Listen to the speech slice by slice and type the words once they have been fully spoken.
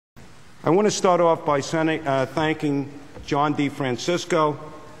I want to start off by thanking John D. Francisco,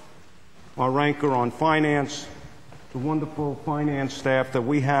 our ranker on finance, the wonderful finance staff that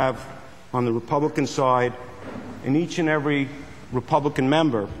we have on the Republican side, and each and every Republican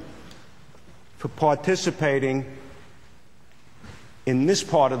member for participating in this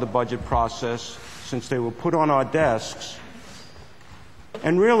part of the budget process since they were put on our desks,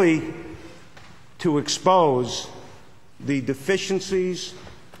 and really to expose the deficiencies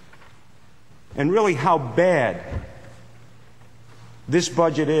and really how bad this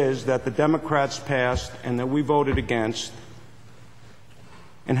budget is that the Democrats passed and that we voted against,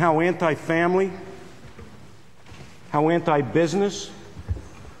 and how anti-family, how anti-business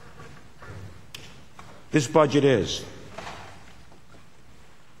this budget is.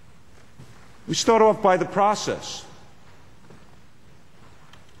 We start off by the process.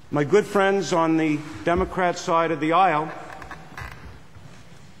 My good friends on the Democrat side of the aisle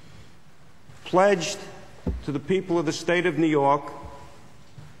pledged to the people of the state of New York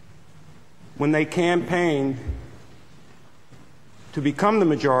when they campaigned to become the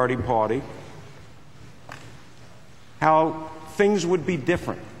majority party how things would be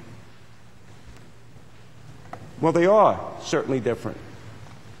different. Well, they are certainly different,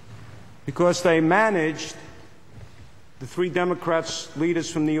 because they managed, the three Democrats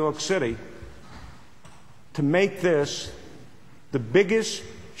leaders from New York City, to make this the biggest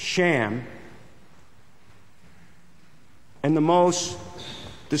sham and the most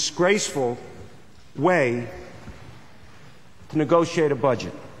disgraceful way to negotiate a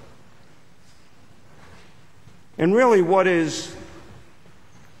budget. And really what is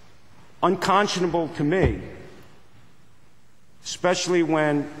unconscionable to me, especially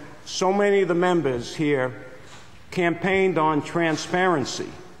when so many of the members here campaigned on transparency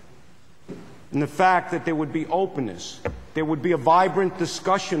and the fact that there would be openness, there would be a vibrant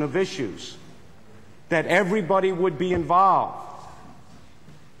discussion of issues, that everybody would be involved.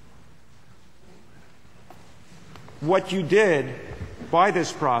 What you did by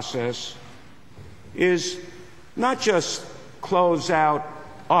this process is not just close out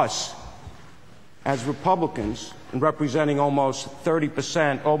us as Republicans and representing almost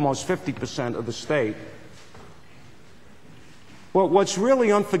 30%, almost 50% of the state, but what's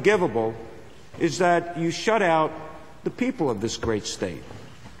really unforgivable is that you shut out the people of this great state.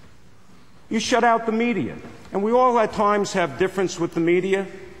 You shut out the media. And we all at times have difference with the media.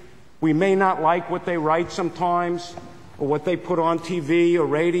 We may not like what they write sometimes or what they put on TV or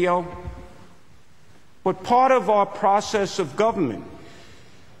radio. But part of our process of government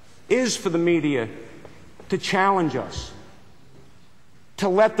is for the media to challenge us, to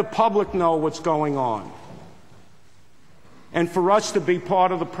let the public know what's going on, and for us to be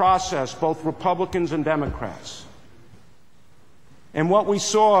part of the process, both Republicans and Democrats. And what we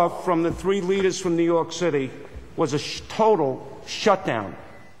saw from the three leaders from New York City was a total shutdown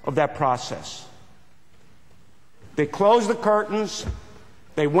of that process. They closed the curtains.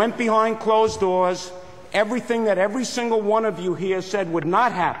 They went behind closed doors. Everything that every single one of you here said would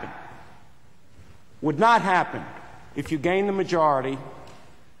not happen if you gained the majority.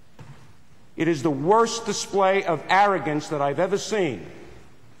 It is the worst display of arrogance that I've ever seen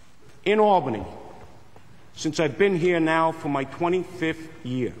in Albany since I've been here now for my 25th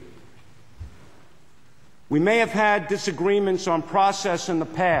year. We may have had disagreements on process in the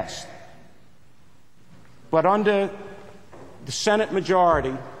past, but under the Senate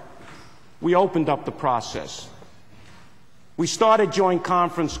majority, we opened up the process. We started joint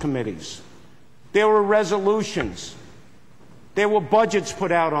conference committees. There were resolutions. There were budgets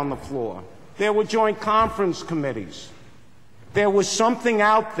put out on the floor. There were joint conference committees. There was something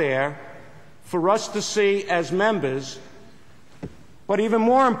out there for us to see as members, but even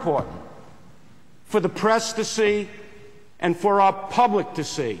more important, for the press to see and for our public to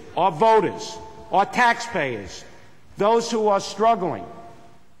see, our voters, our taxpayers, those who are struggling,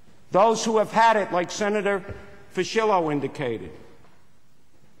 those who have had it, like Senator Fischello indicated.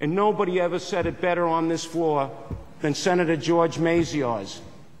 And nobody ever said it better on this floor than Senator George Maziarz,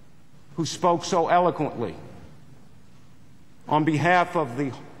 who spoke so eloquently on behalf of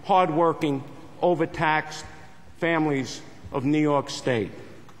the hardworking, overtaxed families of New York State.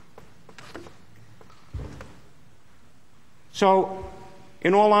 So,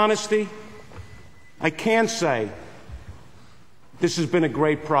 in all honesty, I can't say this has been a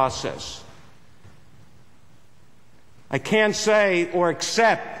great process. I can't say or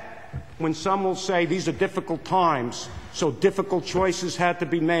accept when some will say these are difficult times, so difficult choices had to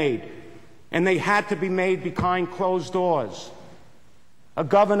be made, and they had to be made behind closed doors. A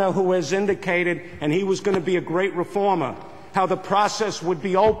governor who has indicated, and he was going to be a great reformer, how the process would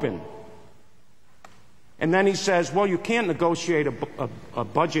be open And then he says, well, you can't negotiate a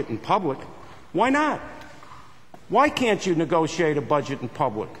budget in public. Why not? Why can't you negotiate a budget in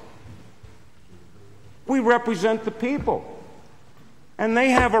public? We represent the people, and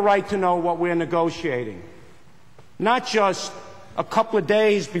they have a right to know what we're negotiating, not just a couple of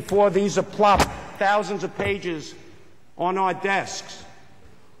days before these are plopped thousands of pages on our desks.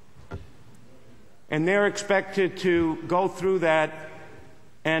 And they're expected to go through that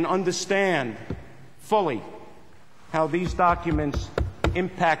and understand fully how these documents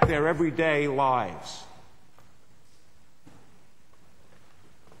impact their everyday lives.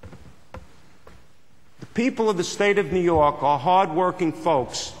 The people of the state of New York, our hard-working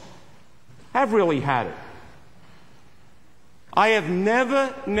folks, have really had it. I have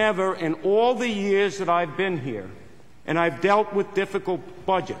never in all the years that I've been here, and I've dealt with difficult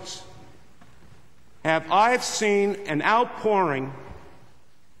budgets, have I seen an outpouring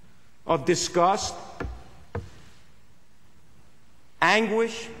of disgust,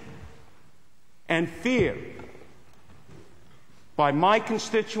 anguish, and fear by my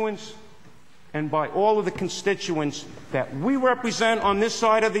constituents and by all of the constituents that we represent on this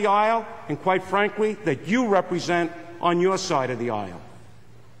side of the aisle, and quite frankly, that you represent on your side of the aisle.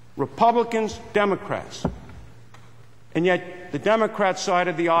 Republicans, Democrats. And yet, the Democrat side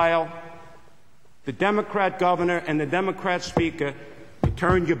of the aisle, the Democrat governor and the Democrat speaker, you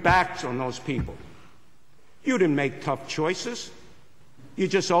turned your backs on those people. You didn't make tough choices. You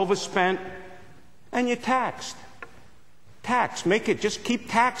just overspent and you taxed. Tax. Make it, just keep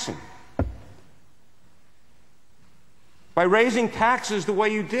taxing. By raising taxes the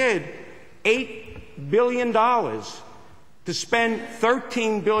way you did, $8 billion to spend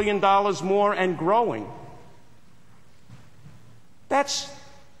 $13 billion more and growing. That's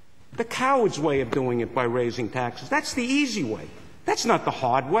the coward's way of doing it, by raising taxes. That's the easy way. That's not the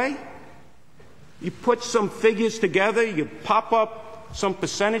hard way. You put some figures together, you pop up some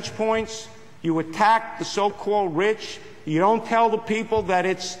percentage points, you attack the so-called rich, you don't tell the people that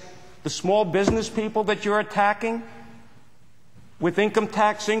it's the small business people that you're attacking with income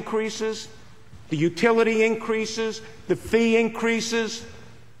tax increases, the utility increases, the fee increases.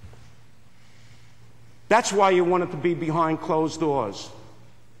 That's why you want it to be behind closed doors,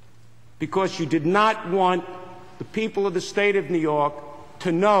 because you did not want the people of the state of New York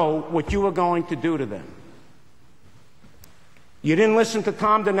to know what you were going to do to them. You didn't listen to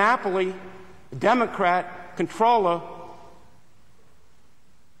Tom DiNapoli, a Democrat controller,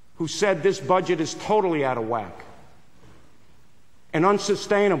 who said this budget is totally out of whack and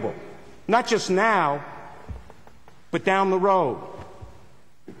unsustainable, not just now, but down the road.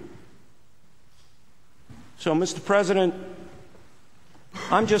 So, Mr. President,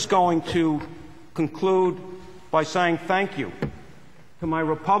 I'm just going to conclude by saying thank you to my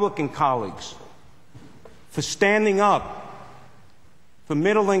Republican colleagues for standing up for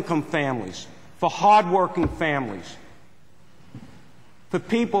middle-income families, for hard-working families, for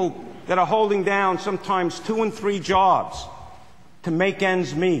people that are holding down sometimes 2 and 3 jobs to make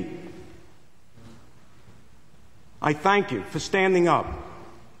ends meet. I thank you for standing up.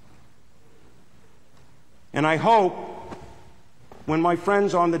 And I hope when my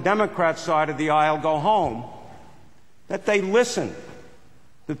friends on the Democrat side of the aisle go home, that they listen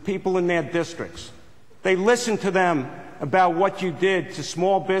to people in their districts. They listen to them about what you did to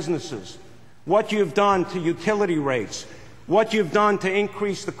small businesses, what you've done to utility rates, what you've done to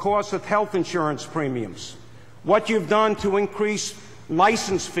increase the cost of health insurance premiums, what you've done to increase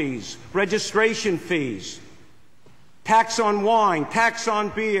license fees, registration fees, tax on wine, tax on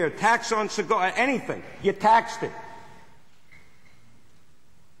beer, tax on cigar, anything. You taxed it.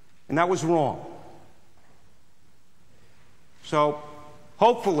 And that was wrong. So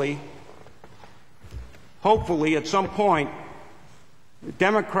hopefully at some point, the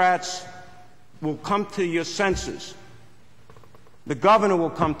Democrats will come to your senses. The governor will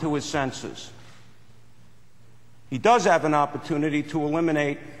come to his senses. He does have an opportunity to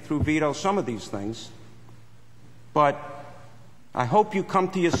eliminate, through veto, some of these things. But I hope you come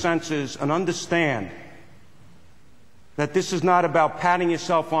to your senses and understand that this is not about patting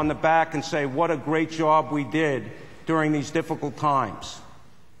yourself on the back and say, what a great job we did during these difficult times.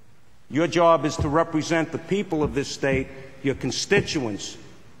 Your job is to represent the people of this state, your constituents,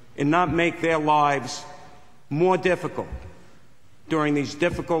 and not make their lives more difficult during these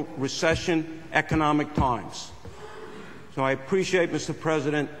difficult recession economic times. So I appreciate, Mr.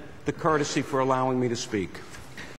 President, the courtesy for allowing me to speak.